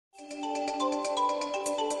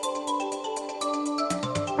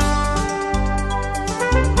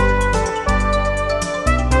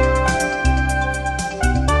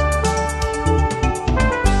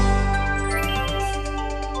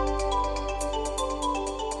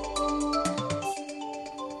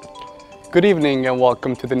Good evening and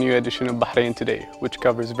welcome to the new edition of Bahrain Today, which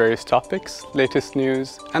covers various topics, latest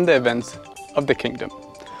news, and the events of the kingdom.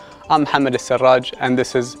 I'm Mohammed Al-Sarraj and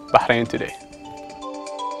this is Bahrain Today.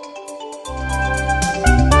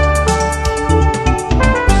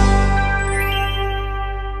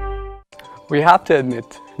 We have to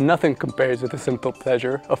admit, nothing compares with the simple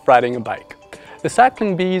pleasure of riding a bike. The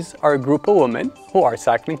cycling bees are a group of women who are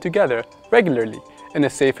cycling together regularly in a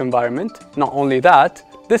safe environment. Not only that,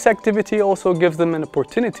 this activity also gives them an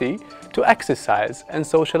opportunity to exercise and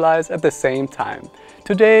socialize at the same time.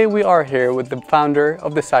 Today we are here with the founder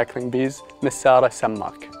of the Cycling Bees, Ms. Sarah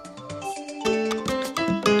Sammak.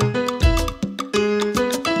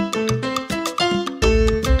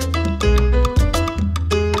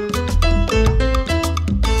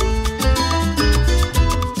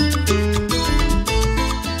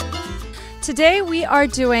 Today we are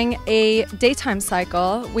doing a daytime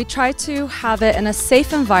cycle. We try to have it in a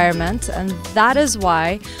safe environment, and that is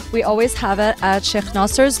why we always have it at Sheikh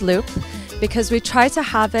Nasser's Loop, because we try to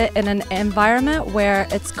have it in an environment where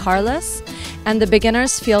it's carless and the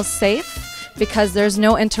beginners feel safe because there's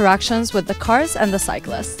no interactions with the cars and the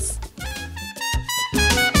cyclists.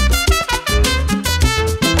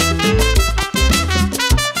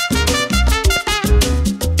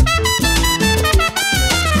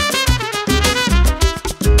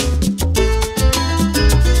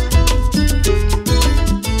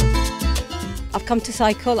 I've come to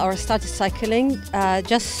cycle or started cycling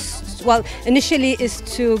initially is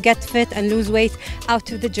to get fit and lose weight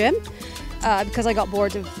out of the gym because I got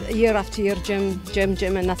bored of year after year gym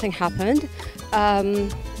and nothing happened.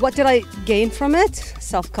 What did I gain from it?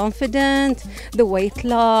 Self-confidence, the weight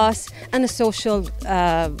loss, and a social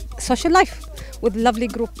life with a lovely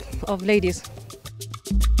group of ladies.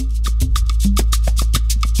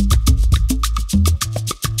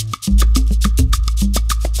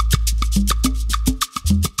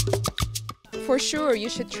 For sure, you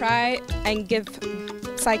should try and give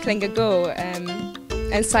cycling a go.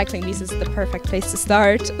 And Cycling Bees is the perfect place to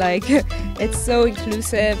start. Like, it's so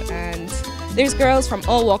inclusive and there's girls from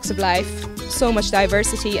all walks of life, so much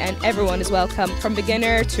diversity, and everyone is welcome, from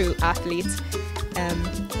beginner to athlete.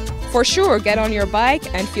 For sure, get on your bike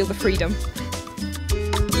and feel the freedom.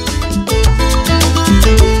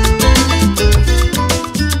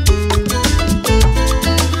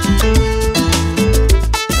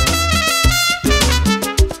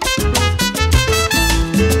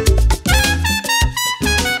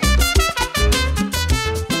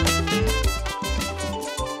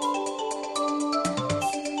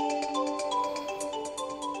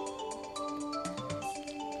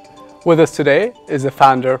 With us today is the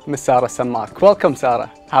founder, Ms. Sarah Sammak. Welcome,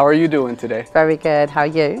 Sarah. How are you doing today? Very good. How are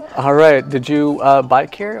you? All right. Did you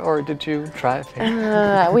bike here or did you drive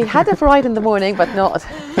here? We had a ride in the morning, but not,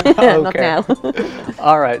 not now.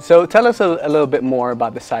 All right. So tell us a little bit more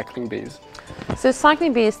about the Cycling Bees. So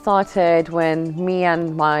Cycling Bees started when me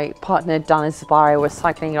and my partner Dana Zabari were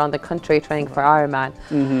cycling around the country training for Ironman,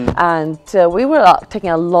 and we were taking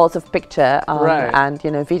a lot of pictures and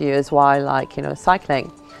videos while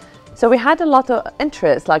cycling. So we had a lot of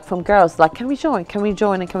interest, from girls, can we join, and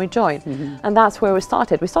can we join? And that's where we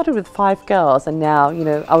started. We started with 5 girls, and now,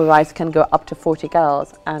 our rides can go up to 40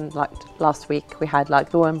 girls. And last week, we had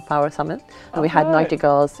the Women Power Summit, and we had 90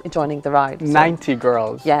 girls joining the ride. So. 90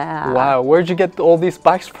 girls? Yeah. Wow, where'd you get all these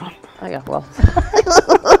bikes from? Oh yeah, well,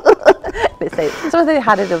 so they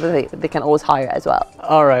had it, they can always hire as well.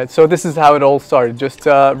 All right, so this is how it all started, just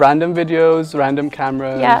random videos, random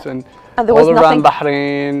cameras, and there was all around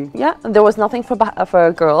Bahrain. Yeah, and there was nothing for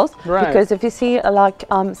girls, because if you see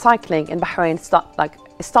cycling in Bahrain,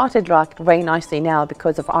 it started very nicely now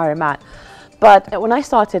because of Ironman. But when I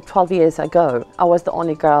started 12 years ago, I was the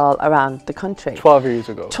only girl around the country. 12 years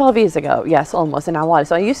ago? 12 years ago, yes, almost, in Awali.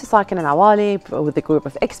 So I used to cycle in Awali with a group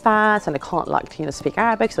of expats, and I can't speak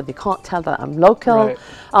Arabic, so they can't tell that I'm local.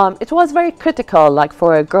 It was very critical,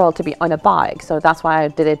 for a girl to be on a bike, so that's why I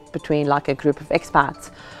did it between a group of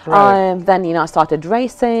expats. Then, I started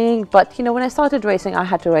racing, but, when I started racing, I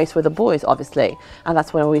had to race with the boys, obviously, and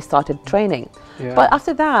that's when we started training. Yeah. But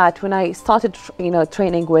after that, when I started,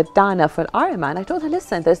 training with Dana for Ironman, I told her,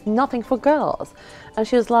 listen, there's nothing for girls. And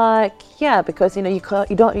she was like, yeah, because, you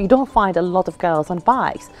don't find a lot of girls on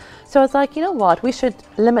bikes. So I was like, you know what, we should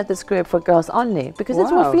limit this group for girls only, because it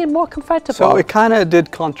will feel more comfortable. So it kind of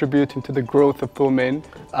did contribute into the growth of women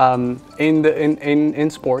in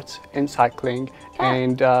sports, in cycling,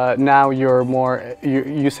 and now you're more,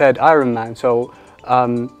 you said Ironman, so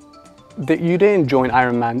you didn't join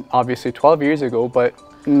Ironman obviously 12 years ago, but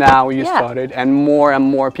now you started, and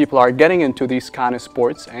more people are getting into these kind of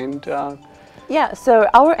sports, and Yeah, so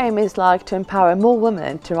our aim is like to empower more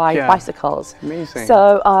women to ride bicycles. Amazing.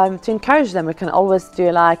 So to encourage them, we can always do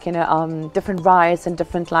like, different rides and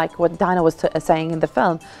different, like what Diana was saying in the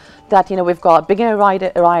film, that, we've got beginner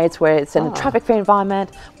rides where it's in a traffic-free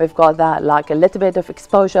environment. We've got that like a little bit of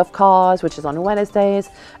exposure of cars, which is on Wednesdays.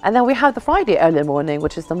 And then we have the Friday early morning,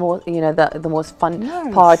 which is the more, the most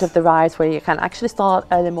fun part of the rides, where you can actually start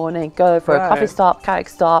early morning, go for a coffee stop, carrot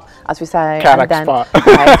stop, as we say. Carrot spot.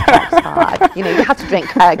 You have to drink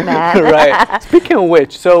carrot, man. Right. Speaking of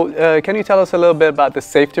which, so can you tell us a little bit about the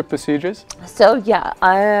safety procedures? So yeah,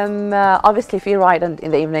 obviously if you ride in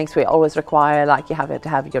the evenings, we always require like you have to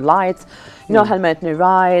have your lights, no helmet, no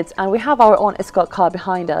rides, and we have our own escort car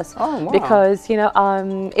behind us. Oh, wow. Because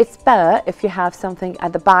it's better if you have something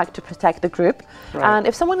at the back to protect the group. Right. And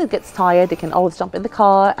if someone gets tired, they can always jump in the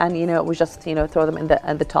car, and we just throw them in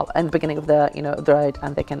the top and beginning of the the road,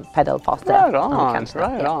 and they can pedal faster. Right on,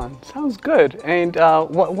 right on. Sounds good. And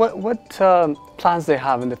what plans they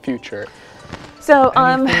have in the future? So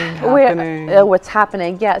what's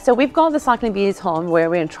happening? Yeah, so we've got the Cycling Bees home, where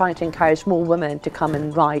we're trying to encourage more women to come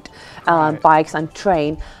and ride bikes and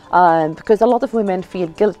train, because a lot of women feel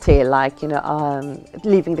guilty, like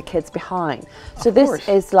leaving the kids behind. So this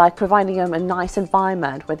is like providing them a nice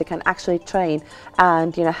environment where they can actually train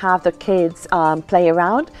and have the kids play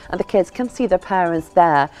around, and the kids can see their parents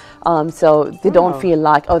there, so they don't feel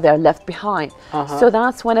like they're left behind. So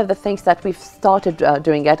that's one of the things that we've started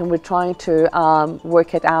doing it, and we're trying to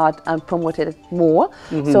work it out and promote it more.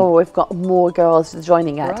 So we've got more girls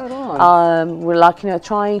joining it. Right on. We're like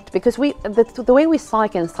trying to, because the way we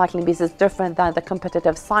cycle in Cycling Bees is different than the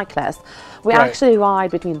competitive cyclists. We actually ride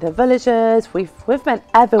between the villages. We've been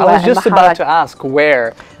everywhere. I was just about to ask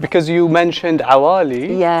where, because you mentioned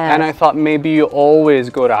Awali, and I thought maybe you always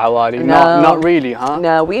go to Awali. No, not really, huh?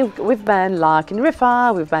 No, we've been like in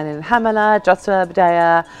Rifa, we've been in Hamala, Jatra,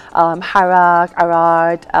 Bidaya, Harak,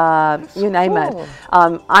 Arad, you name it.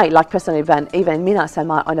 I like personally been even Mina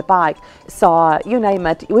Salma on a bike, so you name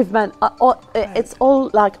it. We've been it's all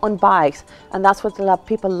like on bikes, and that's what a lot of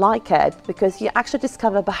people like it, because you actually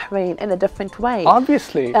discover Bahrain in a different way.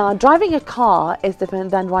 Obviously. Driving a car is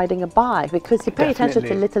different than riding a bike, because you pay attention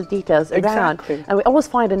to little details around, and we always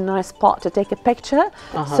find a nice spot to take a picture.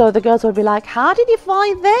 So the girls will be like, "How did you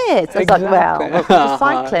find this?" It's like, "Well, we're just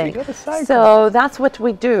cycling." So that's what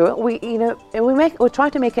we do. We try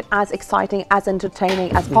to make it as exciting, as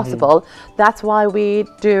entertaining as possible. That's why we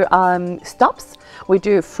do stops. We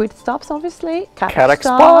do food stops, obviously, carrot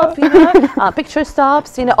stop, picture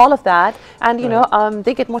stops, all of that, and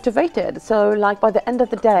they get motivated. So, like by the end of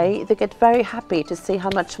the day, they get very happy to see how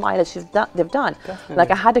much mileage they've done. Definitely.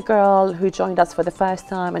 Like I had a girl who joined us for the first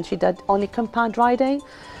time, and she did only compound riding,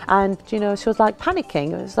 and she was like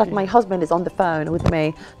panicking. It was like my husband is on the phone with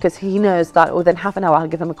me, because he knows that within half an hour I'll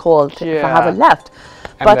give him a call if I haven't left.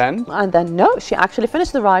 And then no, she actually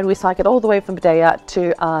finished the ride. We cycled all the way from Bidaya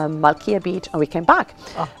to Malkia Beach, and we came back.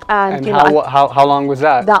 And how long was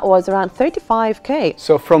that? That was around 35k.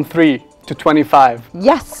 So from 3 to 25.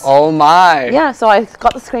 Yes. Oh my. Yeah. So I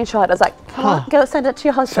got the screenshot. I was like, come on, go send it to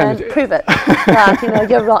your husband. Prove it. That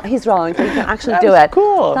you're wrong. He's wrong. So you can actually do it.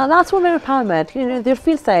 Cool. Now that's women empowerment. They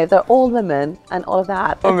feel safe. They're all women and all of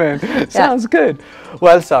that. Oh man, sounds good.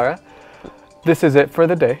 Well, Sarah, this is it for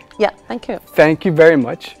the day. Yeah, thank you. Thank you very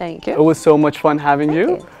much. Thank you. It was so much fun having you.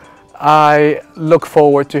 Thank you. I look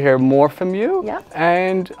forward to hear more from you. Yeah.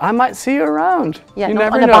 And I might see you around. Yeah, you not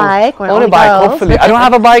never on know. a bike. On a bike, hopefully. I don't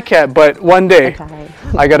have a bike yet, but one day Okay.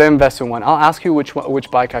 I gotta invest in one. I'll ask you which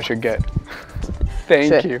bike I should get.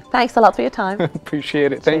 Thank you. Thanks a lot for your time.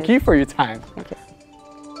 Appreciate it. Thank you for your time. Thank you.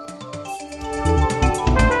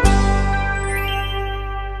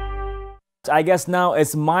 I guess now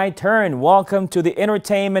it's my turn. Welcome to the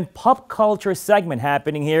entertainment pop culture segment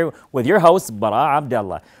happening here with your host, Bara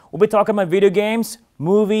Abdallah. We'll be talking about video games,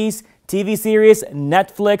 movies, TV series,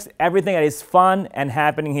 Netflix, everything that is fun and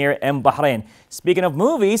happening here in Bahrain. Speaking of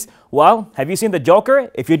movies, well, have you seen The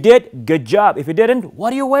Joker? If you did, good job. If you didn't,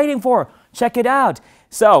 what are you waiting for? Check it out.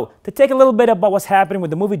 So, to take a little bit about what's happening with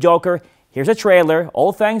the movie Joker, here's a trailer,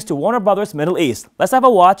 all thanks to Warner Brothers Middle East. Let's have a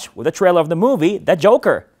watch with a trailer of the movie, The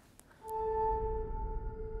Joker.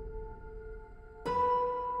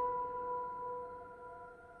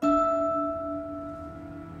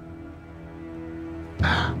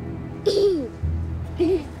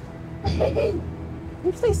 Can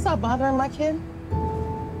you please stop bothering my kid?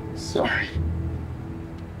 Sorry.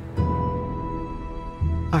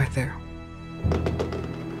 Arthur,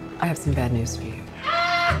 I have some bad news for you.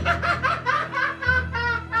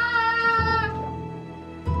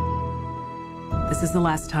 This is the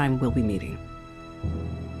last time we'll be meeting.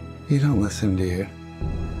 You don't listen, do you?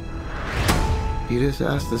 You just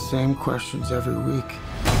ask the same questions every week.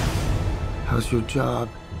 How's your job?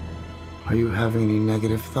 Are you having any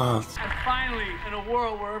negative thoughts? And finally, in a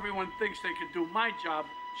world where everyone thinks they can do my job,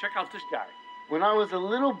 check out this guy. When I was a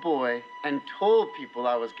little boy and told people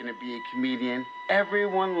I was going to be a comedian,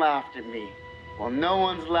 everyone laughed at me. Well, no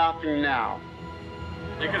one's laughing now.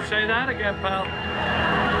 You can say that again, pal.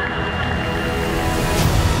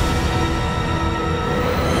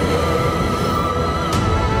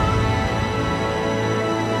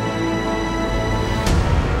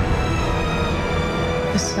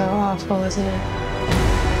 It's so awful, isn't it?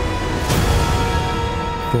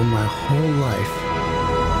 For my whole life,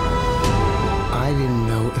 I didn't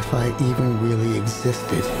know if I even really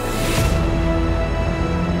existed.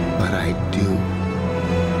 But I do.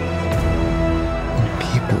 And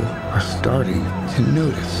people are starting to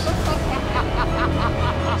notice.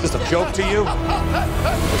 Is this a joke to you?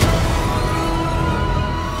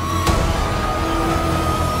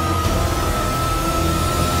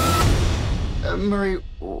 Murray,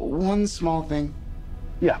 one small thing.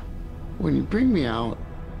 Yeah. When you bring me out,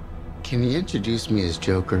 can you introduce me as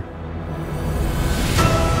Joker?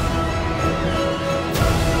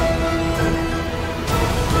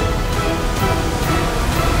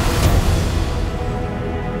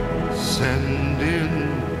 Send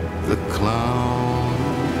in the clowns.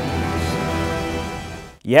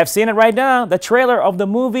 You have seen it right now, the trailer of the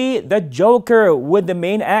movie The Joker with the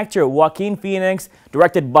main actor Joaquin Phoenix,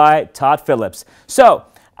 directed by Todd Phillips. So,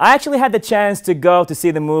 I actually had the chance to go to see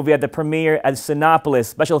the movie at the premiere at Cinepolis.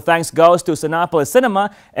 Special thanks goes to Cinepolis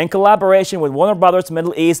Cinema in collaboration with Warner Brothers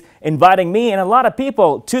Middle East, inviting me and a lot of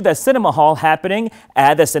people to the cinema hall happening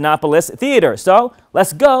at the Cinepolis Theater. So,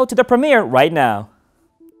 let's go to the premiere right now.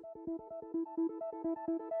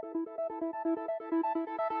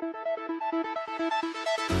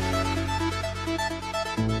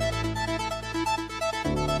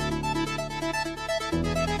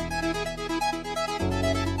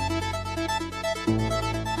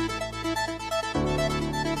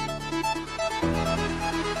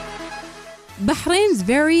 Bahrain's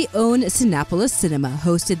very own Cinepolis Cinema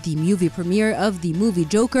hosted the movie premiere of the movie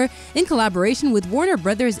Joker in collaboration with Warner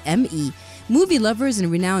Brothers ME. Movie lovers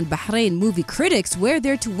and renowned Bahrain movie critics were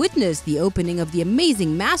there to witness the opening of the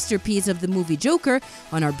amazing masterpiece of the movie Joker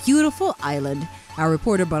on our beautiful island. Our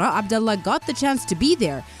reporter Bara Abdallah got the chance to be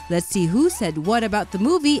there. Let's see who said what about the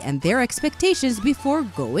movie and their expectations before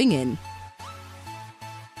going in.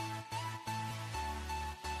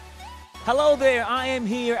 Hello there, I am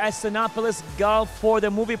here at Cinepolis Gulf for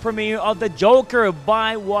the movie premiere of The Joker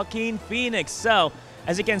by Joaquin Phoenix. So,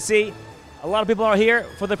 as you can see, a lot of people are here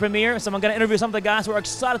for the premiere, so I'm going to interview some of the guys who are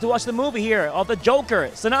excited to watch the movie here of The Joker.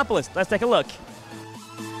 Cinepolis, let's take a look.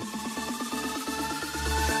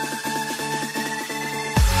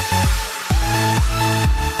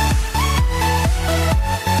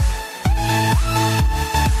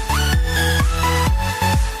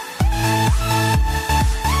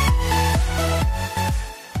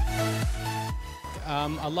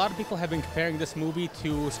 A lot of people have been comparing this movie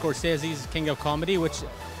to Scorsese's King of Comedy, which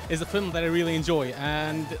is a film that I really enjoy,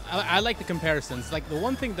 and I like the comparisons. Like, the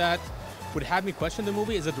one thing that would have me question the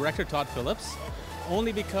movie is the director Todd Phillips,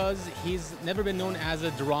 only because he's never been known as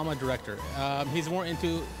a drama director. He's more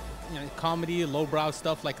into comedy, lowbrow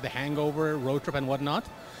stuff like The Hangover, Road Trip, and whatnot.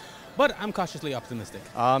 But I'm cautiously optimistic.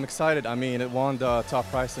 I'm excited. I mean, it won the top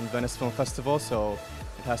prize in Venice Film Festival, so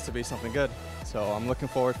it has to be something good. So I'm looking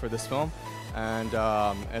forward for this film. And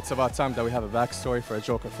it's about time that we have a backstory for a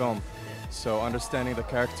Joker film. So understanding the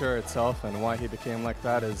character itself and why he became like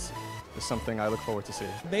that is something I look forward to see.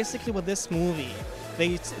 Basically with this movie,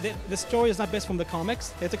 the story is not based from the comics.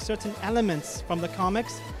 They took certain elements from the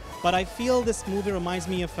comics, but I feel this movie reminds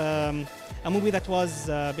me of a movie that was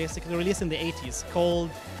basically released in the 80s called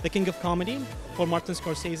The King of Comedy for Martin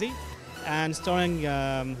Scorsese and starring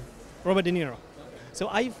Robert De Niro. So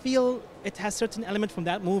I feel it has certain elements from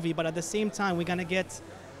that movie, but at the same time, we're gonna get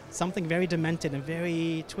something very demented and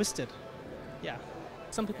very twisted. Yeah.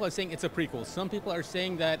 Some people are saying it's a prequel. Some people are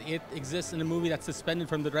saying that it exists in a movie that's suspended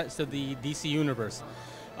from the rest of the DC universe.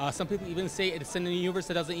 Some people even say it's in a universe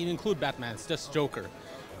that doesn't even include Batman, it's just Joker.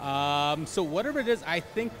 So whatever it is, I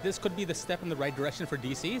think this could be the step in the right direction for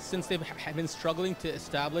DC, since they've been struggling to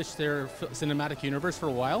establish their cinematic universe for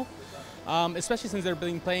a while. Especially since they've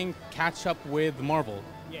been playing catch-up with Marvel.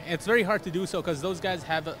 Yeah. It's very hard to do so because those guys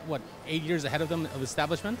have, 8 years ahead of them of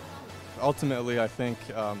establishment? Ultimately, I think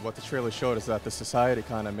what the trailer showed is that the society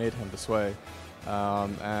kind of made him this way.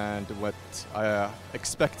 And what I'm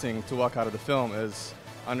expecting to walk out of the film is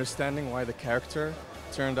understanding why the character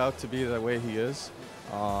turned out to be the way he is.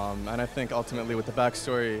 And I think ultimately with the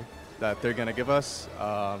backstory that they're going to give us,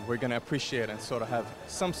 we're going to appreciate and sort of have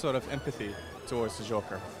some sort of empathy towards the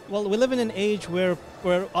Joker. Well, we live in an age where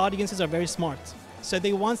audiences are very smart. So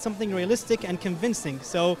they want something realistic and convincing.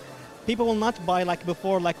 So people will not buy like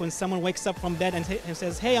before, like when someone wakes up from bed and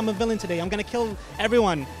says, hey, I'm a villain today, I'm going to kill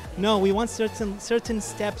everyone. No, we want certain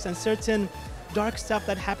steps and certain dark stuff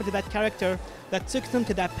that happened to that character that took them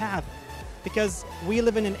to that path. Because we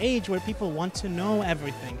live in an age where people want to know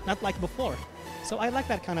everything, not like before. So I like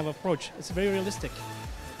that kind of approach. It's very realistic.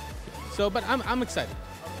 So, but I'm excited.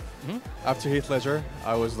 After Heath Ledger,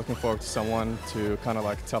 I was looking forward to someone to kind of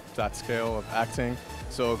like top that scale of acting.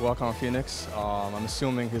 So Joaquin Phoenix, I'm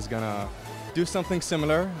assuming he's gonna do something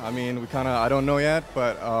similar. I mean, I don't know yet,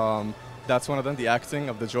 but that's one of them, the acting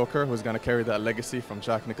of the Joker, who's gonna carry that legacy from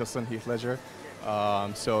Jack Nicholson, Heath Ledger.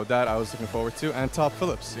 So that I was looking forward to. And Todd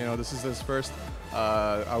Phillips, you know, this is his first,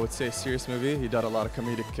 I would say, serious movie. He did a lot of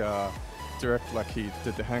comedic direct, like he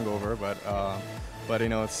did The Hangover, but you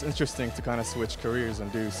know, it's interesting to kind of switch careers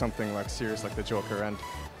and do something like serious like the Joker and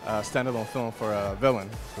standalone film for a villain.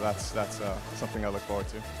 So that's something I look forward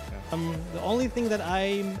to. Yeah. The only thing that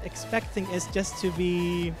I'm expecting is just to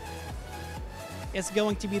be, it's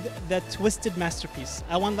going to be the twisted masterpiece.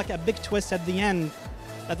 I want like a big twist at the end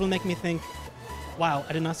that will make me think, wow,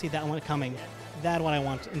 I did not see that one coming. That's what I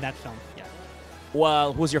want in that film. Yeah.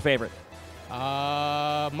 Well, who's your favorite?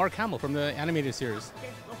 Mark Hamill from the animated series. Okay,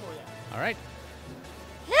 go for it. All right.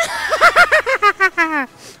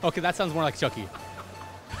 Okay, that sounds more like Chucky.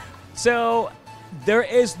 So, there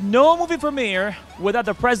is no movie premiere without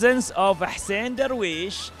the presence of Hussein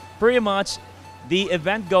Darwish, pretty much the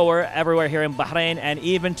event goer everywhere here in Bahrain and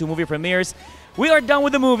even to movie premieres. We are done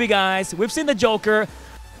with the movie, guys. We've seen the Joker.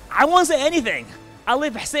 I won't say anything. I'll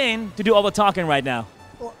leave Hussein to do all the talking right now.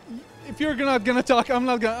 Well, if you're not gonna talk, I'm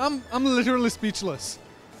not gonna. I'm literally speechless.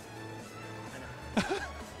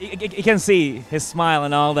 You can see his smile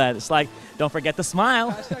and all that. It's like, don't forget the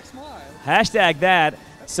smile. Hashtag smile. Hashtag that.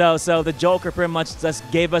 So the Joker pretty much just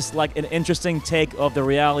gave us like an interesting take of the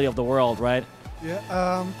reality of the world, right?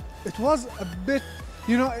 Yeah. It was a bit,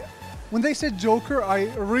 you know, when they said Joker, I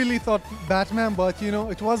really thought Batman, but you know,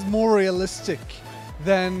 it was more realistic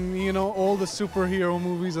than, you know, all the superhero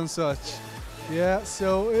movies and such. Yeah,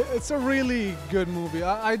 so it's a really good movie.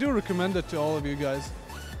 I do recommend it to all of you guys.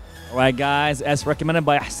 All right, guys, as recommended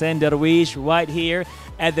by Hussein Darwish right here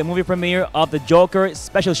at the movie premiere of The Joker.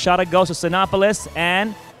 Special shout out goes to Sinopolis,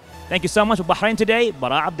 and thank you so much for Bahrain Today,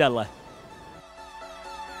 Bara Abdallah.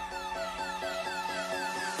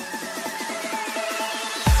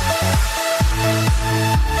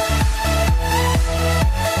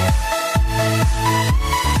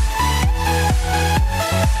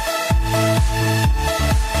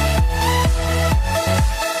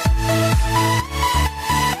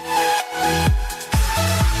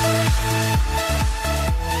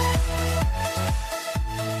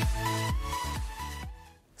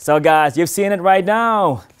 So guys, you've seen it right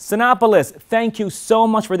now. Sinopolis, thank you so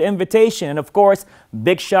much for the invitation. And of course,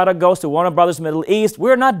 big shout out goes to Warner Brothers Middle East.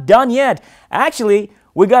 We're not done yet. Actually,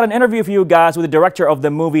 we got an interview for you guys with the director of the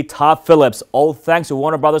movie, Todd Phillips. All thanks to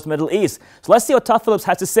Warner Brothers Middle East. So let's see what Todd Phillips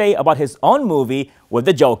has to say about his own movie with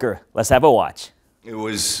the Joker. Let's have a watch. It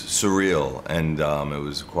was surreal, and it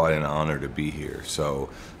was quite an honor to be here. So,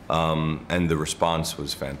 and the response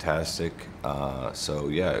was fantastic. So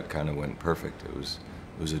yeah, it kind of went perfect. It was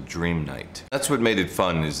a dream night. That's what made it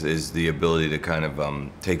fun, is the ability to kind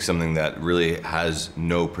of take something that really has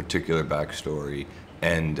no particular backstory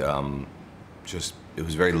and just, it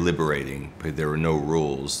was very liberating. There were no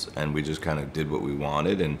rules, and we just kind of did what we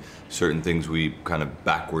wanted, and certain things we kind of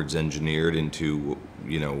backwards engineered into,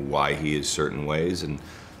 you know, why he is certain ways, and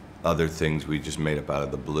other things we just made up out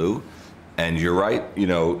of the blue. And you're right, you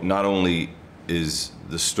know, not only is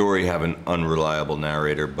the story have an unreliable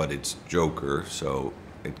narrator, but it's Joker, so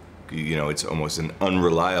you know, it's almost an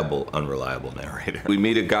unreliable narrator. We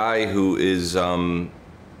meet a guy who is, you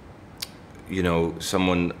know,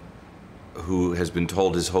 someone who has been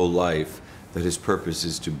told his whole life that his purpose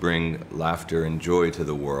is to bring laughter and joy to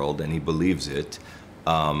the world, and he believes it,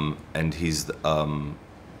 and he's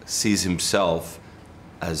sees himself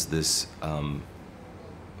as this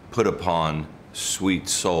put upon sweet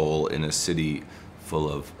soul in a city full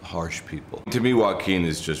of harsh people. To me, Joaquin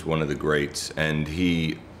is just one of the greats, and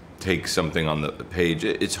he takes something on the page.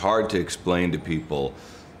 It's hard to explain to people,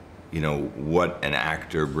 you know, what an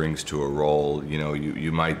actor brings to a role. You know,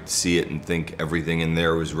 you might see it and think everything in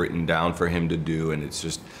there was written down for him to do, and it's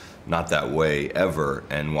just not that way ever.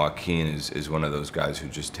 And Joaquin is one of those guys who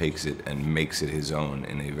just takes it and makes it his own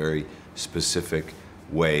in a very specific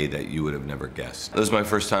way that you would have never guessed. This was my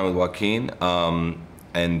first time with Joaquin,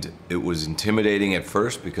 and it was intimidating at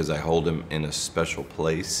first because I hold him in a special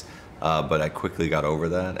place, but I quickly got over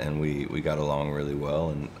that, and we got along really well,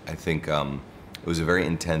 and I think it was a very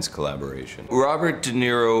intense collaboration. Robert De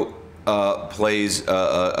Niro plays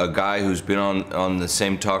a guy who's been on the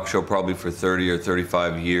same talk show probably for 30 or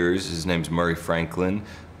 35 years. His name's Murray Franklin.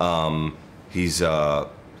 He's a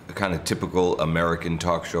kind of typical American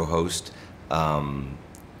talk show host,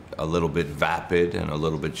 a little bit vapid and a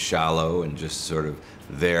little bit shallow and just sort of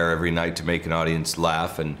there every night to make an audience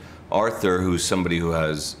laugh. And Arthur, who's somebody who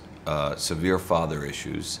has severe father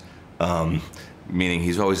issues, meaning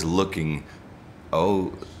he's always looking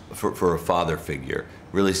for a father figure,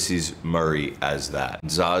 really sees Murray as that.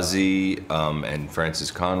 Zazie and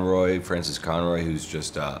Frances Conroy, who's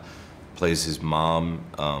just plays his mom,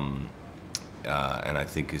 and I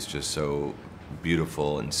think is just so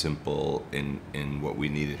beautiful and simple in what we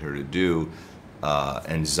needed her to do.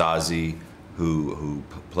 And Zazie, who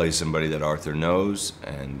plays somebody that Arthur knows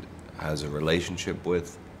and has a relationship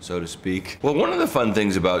with, so to speak. Well, one of the fun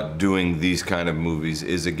things about doing these kind of movies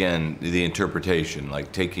is, again, the interpretation,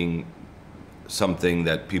 like taking something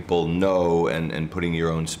that people know and putting your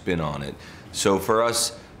own spin on it. So for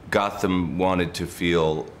us, Gotham wanted to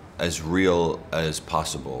feel as real as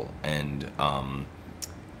possible, and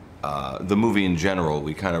the movie in general,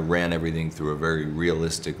 we kind of ran everything through a very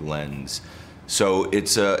realistic lens. So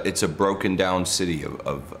it's a broken down city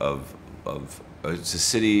it's a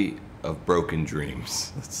city of broken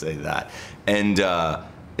dreams, let's say that. And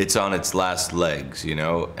it's on its last legs, you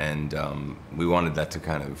know, and we wanted that to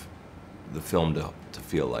kind of, the film to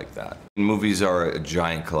feel like that. Movies are a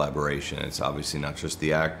giant collaboration. It's obviously not just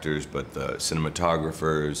the actors, but the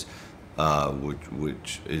cinematographers,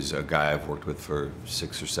 which is a guy I've worked with for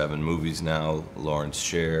 6 or 7 movies now, Lawrence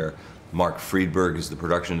Sher. Mark Friedberg is the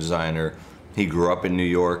production designer. He grew up in New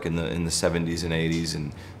York in the 70s and 80s,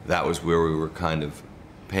 and that was where we were kind of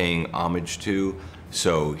paying homage to.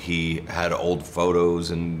 So he had old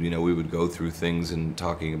photos, and you know, we would go through things and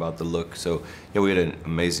talking about the look. So yeah, we had an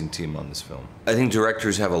amazing team on this film. I think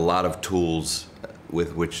directors have a lot of tools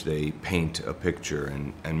with which they paint a picture,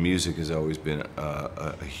 and music has always been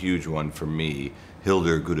a huge one for me.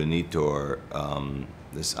 Hildur Guðnadóttir,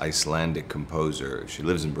 this Icelandic composer, she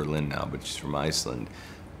lives in Berlin now, but she's from Iceland.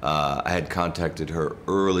 I had contacted her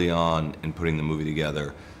early on in putting the movie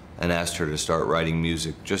together and asked her to start writing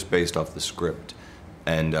music just based off the script.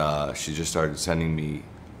 And she just started sending me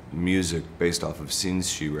music based off of scenes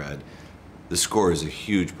she read. The score is a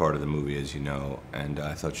huge part of the movie, as you know, and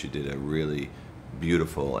I thought she did a really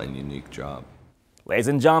beautiful and unique job. Ladies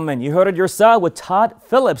and gentlemen, you heard it yourself with Todd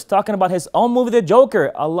Phillips talking about his own movie, The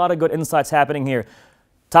Joker. A lot of good insights happening here.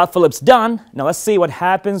 Todd Phillips done. Now let's see what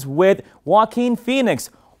happens with Joaquin Phoenix.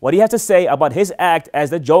 What do you have to say about his act as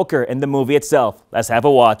the Joker in the movie itself? Let's have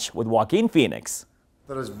a watch with Joaquin Phoenix. I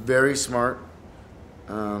thought it was very smart.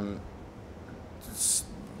 It's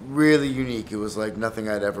really unique. It was like nothing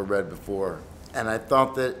I'd ever read before. And I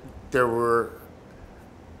thought that there were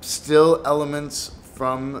still elements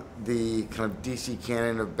from the kind of DC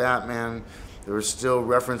canon of Batman. There were still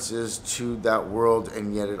references to that world,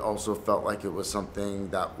 and yet it also felt like it was something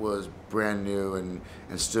that was brand new and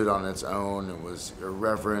stood on its own. It was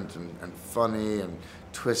irreverent and funny and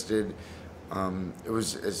twisted. It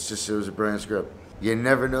was a brilliant script. You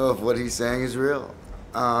never know if what he's saying is real.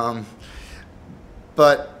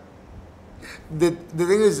 But the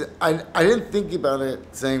thing is, I didn't think about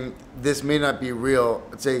it saying this may not be real.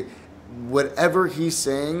 I'd say whatever he's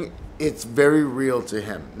saying, it's very real to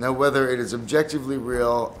him. Now, whether it is objectively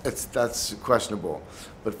real, that's questionable.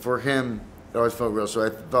 But for him, it always felt real. So I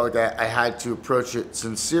felt like I had to approach it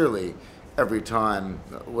sincerely every time,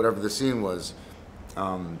 whatever the scene was.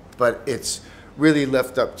 But it's really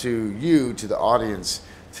left up to you, to the audience,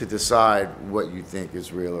 to decide what you think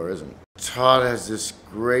is real or isn't. Todd has this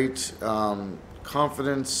great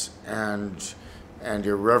confidence and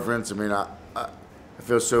irreverence. I mean, I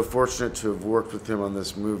feel so fortunate to have worked with him on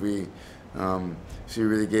this movie. So he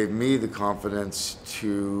really gave me the confidence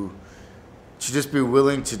to just be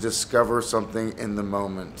willing to discover something in the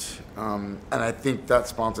moment. And I think that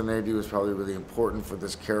spontaneity was probably really important for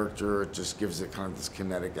this character. It just gives it kind of this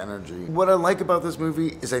kinetic energy. What I like about this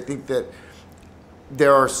movie is I think that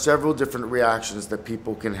there are several different reactions that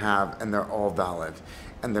people can have, and they're all valid.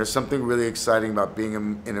 And there's something really exciting about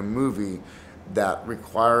being in a movie that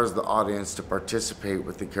requires the audience to participate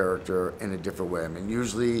with the character in a different way. I mean,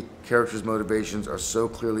 usually characters' motivations are so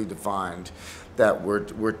clearly defined that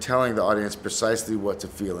we're telling the audience precisely what to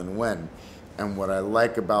feel and when. And what I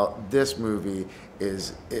like about this movie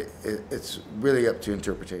is it's really up to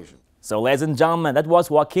interpretation. So ladies and gentlemen, that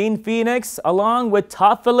was Joaquin Phoenix along with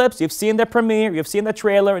Todd Phillips. You've seen the premiere, you've seen the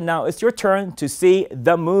trailer, and now it's your turn to see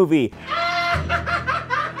the movie.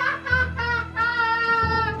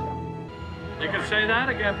 You can say that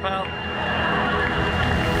again, pal.